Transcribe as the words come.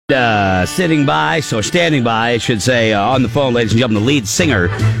Standing by, I should say, on the phone, ladies and gentlemen, the lead singer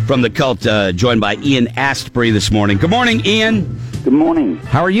from the Cult, joined by Ian Astbury this morning. Good morning, Ian. Good morning.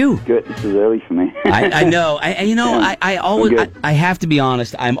 How are you? Good. This is early for me. I know. I have to be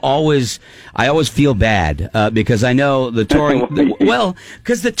honest. I always feel bad because I know the touring.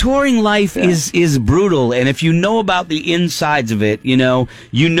 Because the touring life is brutal, and if you know about the insides of it, you know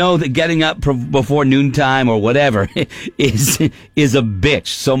that getting up before noontime or whatever is a bitch.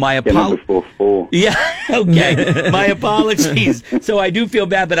 So my apologies. Before 4. Yeah. Okay. My apologies. So I do feel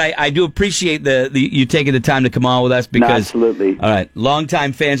bad, but I do appreciate the you taking the time to come on with us because absolutely. All right.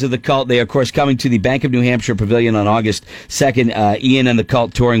 Longtime fans of the Cult. They are, of course, coming to the Bank of New Hampshire Pavilion on August 2nd. Ian and the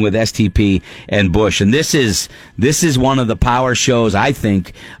Cult touring with STP and Bush. And this is one of the power shows, I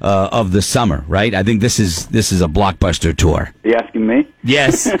think, of the summer, right? I think this is a blockbuster tour. Are you asking me?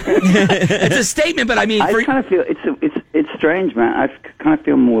 Yes. It's a statement, but I mean... I kind of feel... It's strange, man. I kind of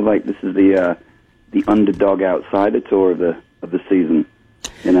feel more like this is the underdog outsider tour of the season,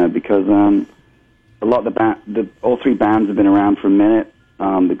 because... a lot of all three bands have been around for a minute.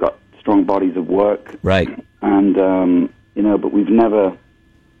 They've got strong bodies of work, right? And but we've never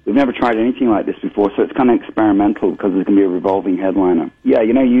tried anything like this before. So it's kind of experimental because there's going to be a revolving headliner. Yeah,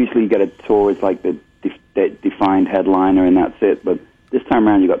 usually you get a tour as like the defined headliner and that's it. But this time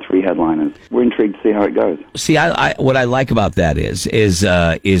around, you got 3 headliners. We're intrigued to see how it goes. See, what I like about that is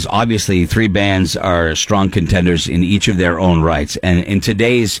obviously 3 bands are strong contenders in each of their own rights. And in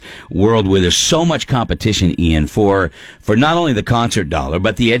today's world where there's so much competition, Ian, for not only the concert dollar,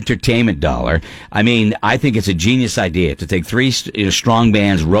 but the entertainment dollar, I mean, I think it's a genius idea to take 3 strong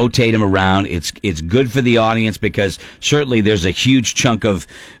bands, rotate them around. It's good for the audience because certainly there's a huge chunk of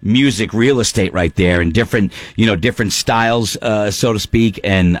music real estate right there and different styles, so to speak,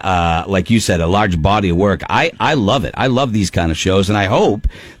 and like you said, a large body of work. I love it. I love these kind of shows, and I hope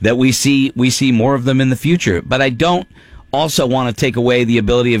that we see more of them in the future. But I don't also want to take away the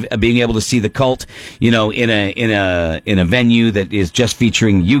ability of being able to see the Cult, in a venue that is just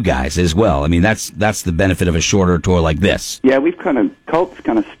featuring you guys as well. I mean, that's the benefit of a shorter tour like this. Yeah, Cult's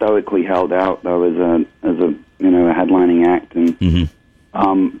kind of stoically held out though as a headlining act, and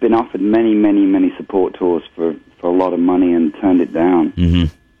been offered many support tours for a lot of money and turned it down. Mm-hmm.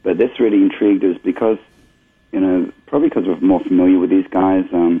 But this really intrigued us because, probably because we're more familiar with these guys.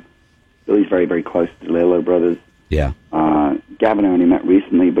 Billy's very, very close to the Lillo brothers. Yeah. Gavin I only met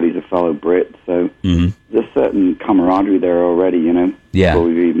recently, but he's a fellow Brit, so there's a certain camaraderie there already, Yeah. Before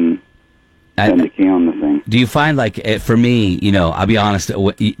we've even turned the key on the thing. Do you find, for me, I'll be honest,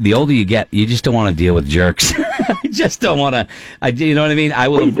 the older you get, you just don't want to deal with jerks. I just don't want to, you know what I mean?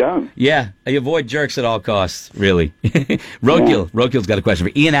 You don't? Yeah, I avoid jerks at all costs, really. Roadkill's got a question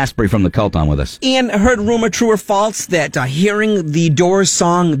for Ian Astbury from the Cult on with us. Ian, heard rumor, true or false, that hearing the Doors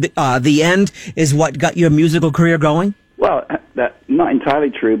song, The End, is what got your musical career going? Well, that's not entirely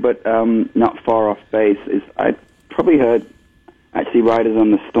true, but not far off base. I probably heard, actually, Riders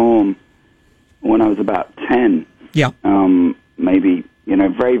on the Storm when I was about 10. Yeah. Maybe,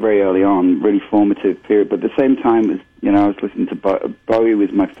 very, very early on, really formative period. But at the same time, I was listening to Bowie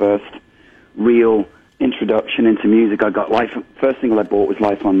was my first real introduction into music. I got first single I bought was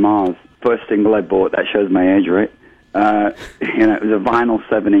Life on Mars. First single I bought, that shows my age, right? It was a vinyl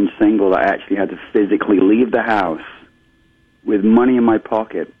 7-inch single that I actually had to physically leave the house with money in my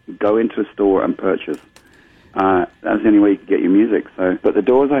pocket, go into a store and purchase. That was the only way you could get your music. So, but the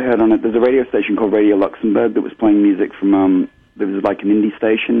Doors I heard on it, there's a radio station called Radio Luxembourg that was playing music from, there was like an indie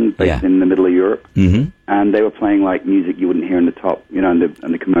station based in the middle of Europe. Mm-hmm. And they were playing like music you wouldn't hear in the top, in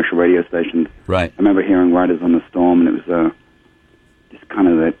the commercial radio stations. Right. I remember hearing Riders on the Storm, and it was just kind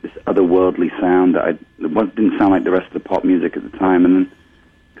of this otherworldly sound that didn't sound like the rest of the pop music at the time. And then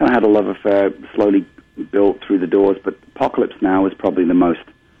kind of had a love affair, slowly built through the Doors. But Apocalypse Now is probably the most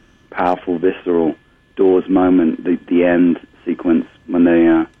powerful, visceral Doors moment, the end sequence when they,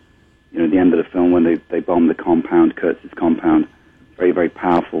 the end of the film when they bombed the compound, Kurtz's compound. Very, very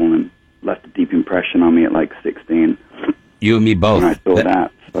powerful and left a deep impression on me at like 16. You and me both. When I saw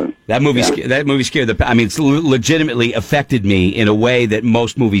that. So, that movie scared it's legitimately affected me in a way that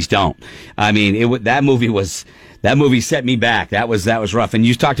most movies don't. I mean, that movie set me back. That was rough. And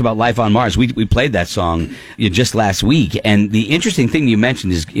you talked about Life on Mars. We played that song just last week. And the interesting thing you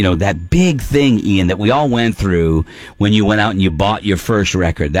mentioned is, that big thing, Ian, that we all went through when you went out and you bought your first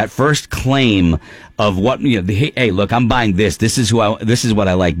record. That first claim of what, hey, look, I'm buying this. This is what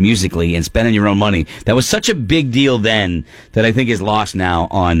I like musically, and spending your own money. That was such a big deal then that I think is lost now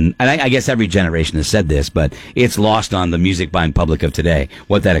on, and I guess every generation has said this, but it's lost on the music buying public of today,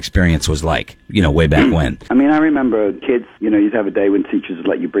 what that experience was like, way back when. I mean, I remember kids, you'd have a day when teachers would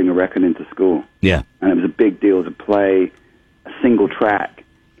let you bring a record into school. Yeah. And it was a big deal to play a single track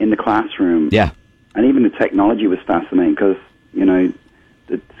in the classroom. Yeah. And even the technology was fascinating because,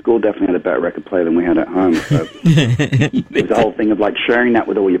 the school definitely had a better record player than we had at home. So it was the whole thing of like sharing that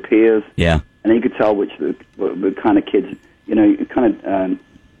with all your peers. Yeah. And then you could tell what kind of kids,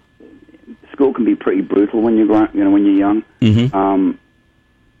 school can be pretty brutal when when you're young. Mm-hmm.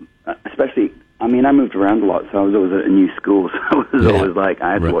 Especially, I moved around a lot, so I was always at a new school, so it was always like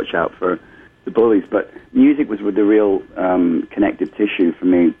I had to watch out for the bullies. But music was the real connective tissue for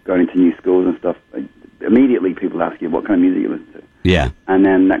me going into new schools and stuff. Immediately, people ask you what kind of music you listen to. Yeah. And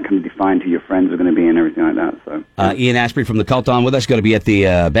then that kind of defined who your friends are going to be and everything like that. So Ian Astbury from the Cult on with us. Going to be at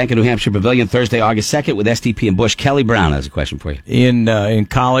the Bank of New Hampshire Pavilion Thursday, August 2nd with STP and Bush. Kelly Brown has a question for you. In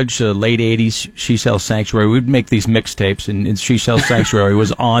college, late 80s, She Sells Sanctuary, we'd make these mixtapes, and She Sells Sanctuary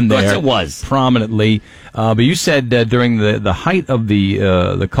was on there. Yes, it was. Prominently. But you said during the height of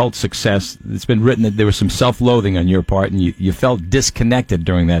the Cult success, it's been written that there was some self-loathing on your part, and you felt disconnected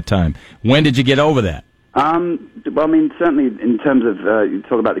during that time. When did you get over that? Well, certainly in terms of, you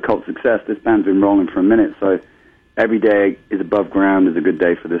talk about the Cult success, this band's been rolling for a minute, so every day is above ground is a good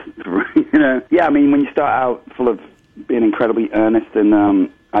day for this, Yeah, when you start out full of being incredibly earnest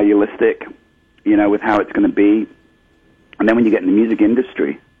and idealistic, with how it's going to be, and then when you get in the music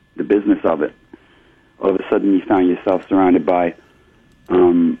industry, the business of it, all of a sudden you find yourself surrounded by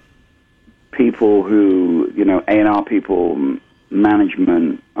people who, A&R people,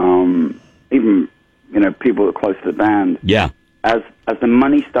 management, even people that are close to the band. Yeah. As the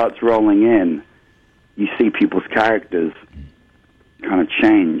money starts rolling in, you see people's characters kind of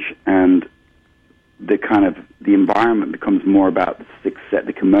change, and the environment becomes more about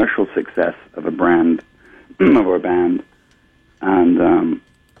the commercial success of a brand or a band, and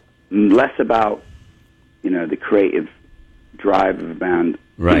less about the creative drive of a band.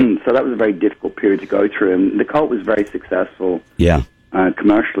 Right. So that was a very difficult period to go through, and the Cult was very successful. Yeah.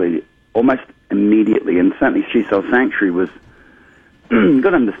 Commercially, almost immediately, and certainly She Sells Sanctuary was, you got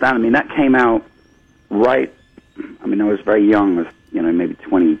to understand, that came out right, I was very young, I was, maybe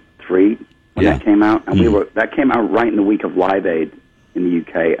 23 when that came out, and that came out right in the week of Live Aid in the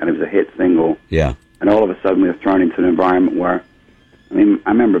UK, and it was a hit single. Yeah. And all of a sudden we were thrown into an environment where, I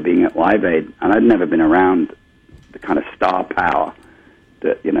remember being at Live Aid, and I'd never been around the kind of star power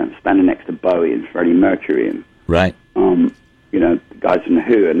that, standing next to Bowie and Freddie Mercury and, right. The guys from The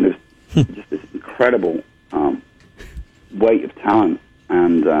Who, and there's just this incredible weight of talent,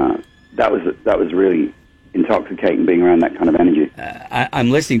 and that was really intoxicating being around that kind of energy. I'm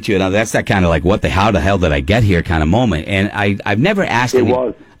listening to it now. That's that kind of like how the hell did I get here kind of moment, and I've never asked.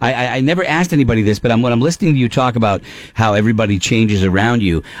 I never asked anybody this, but when I'm listening to you talk about how everybody changes around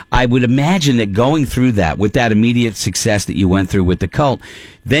you, I would imagine that going through that with that immediate success that you went through with the Cult,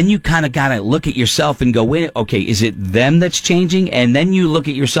 then you kind of got to look at yourself and go, wait, okay, is it them that's changing? And then you look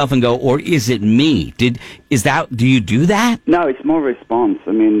at yourself and go, or is it me? Do you do that? No, it's more a response.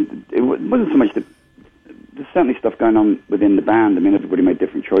 It wasn't so much there's certainly stuff going on within the band. Everybody made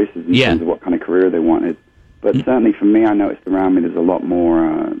different choices in terms of what kind of career they wanted. But certainly for me, I noticed around me there's a lot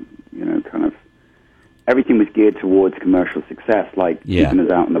more, kind of, everything was geared towards commercial success, like keeping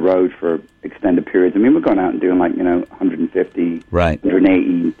us out on the road for extended periods. We're going out and doing 150,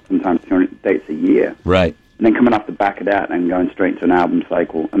 180, sometimes 200 dates a year. Right. And then coming off the back of that and going straight into an album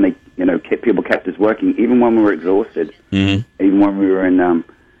cycle. And people kept us working, even when we were exhausted, even when we were in,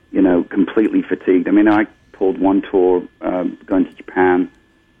 completely fatigued. I pulled one tour, going to Japan.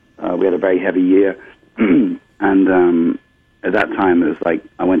 We had a very heavy year. And at that time, it was like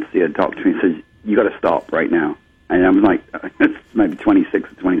I went to see a doctor and he said, "You got to stop right now." And I was like, "It's maybe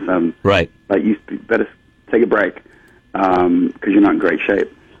 26 or 27. Right? Like you better take a break because you're not in great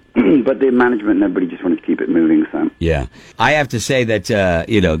shape." But the management and everybody just wanted to keep it moving. So yeah, I have to say that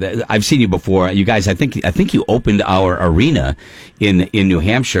that I've seen you before. You guys, I think you opened our arena in New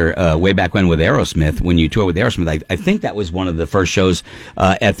Hampshire way back when with Aerosmith. When you toured with Aerosmith, I think that was one of the first shows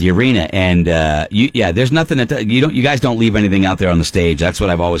at the arena. And there's nothing that you guys don't leave anything out there on the stage. That's what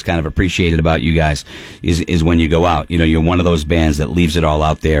I've always kind of appreciated about you guys is when you go out. You're one of those bands that leaves it all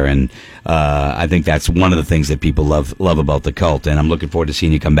out there, and I think that's one of the things that people love about the Cult. And I'm looking forward to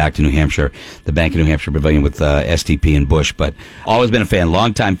seeing you come back to New Hampshire, the Bank of New Hampshire Pavilion with STP and Bush. But always been a fan,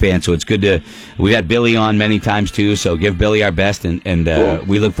 long-time fan, so it's good to... We've had Billy on many times, too, so give Billy our best, and cool.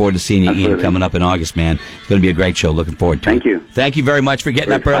 We look forward to seeing you, Ian, coming up in August, man. It's going to be a great show. Looking forward to it. Thank you. Thank you very much for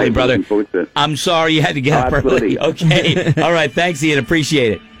getting up early, brother. I'm sorry you had to get up early. Okay. All right. Thanks, Ian.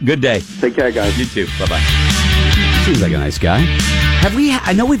 Appreciate it. Good day. Take care, guys. You too. Bye-bye. Seems like a nice guy. Have we?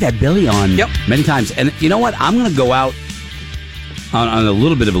 I know we've had Billy on many times, and you know what? I'm going to go out on a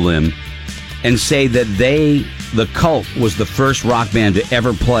little bit of a limb and say that the Cult was the first rock band to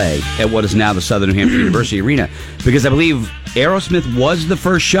ever play at what is now the Southern New Hampshire University Arena, because I believe Aerosmith was the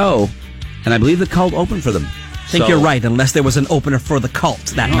first show, and I believe the Cult opened for them. I think you're right, unless there was an opener for the Cult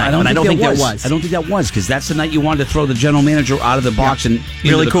that night. I don't think there was. I don't think that was, because that's the night you wanted to throw the general manager out of the box and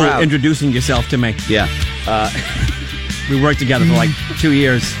really into the cool crowd. introducing yourself to me. Yeah. We worked together for like 2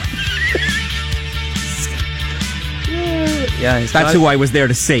 years. Yeah, That's who I was there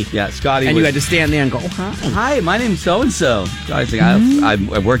to see. Yeah, Scotty. And you had to stand there and go, oh, hi. Hi, my name's so-and-so. Scotty's like,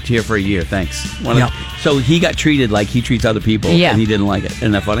 I worked here for a year, thanks. So he got treated like he treats other people, and he didn't like it.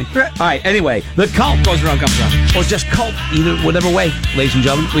 Isn't that funny? All right, anyway, the Cult goes around, comes around. Or it's just Cult, either whatever way, ladies and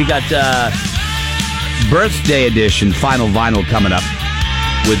gentlemen. We got birthday edition, final vinyl coming up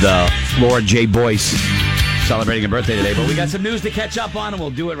with Laura J. Boyce celebrating a birthday today. But we got some news to catch up on, and we'll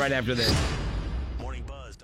do it right after this.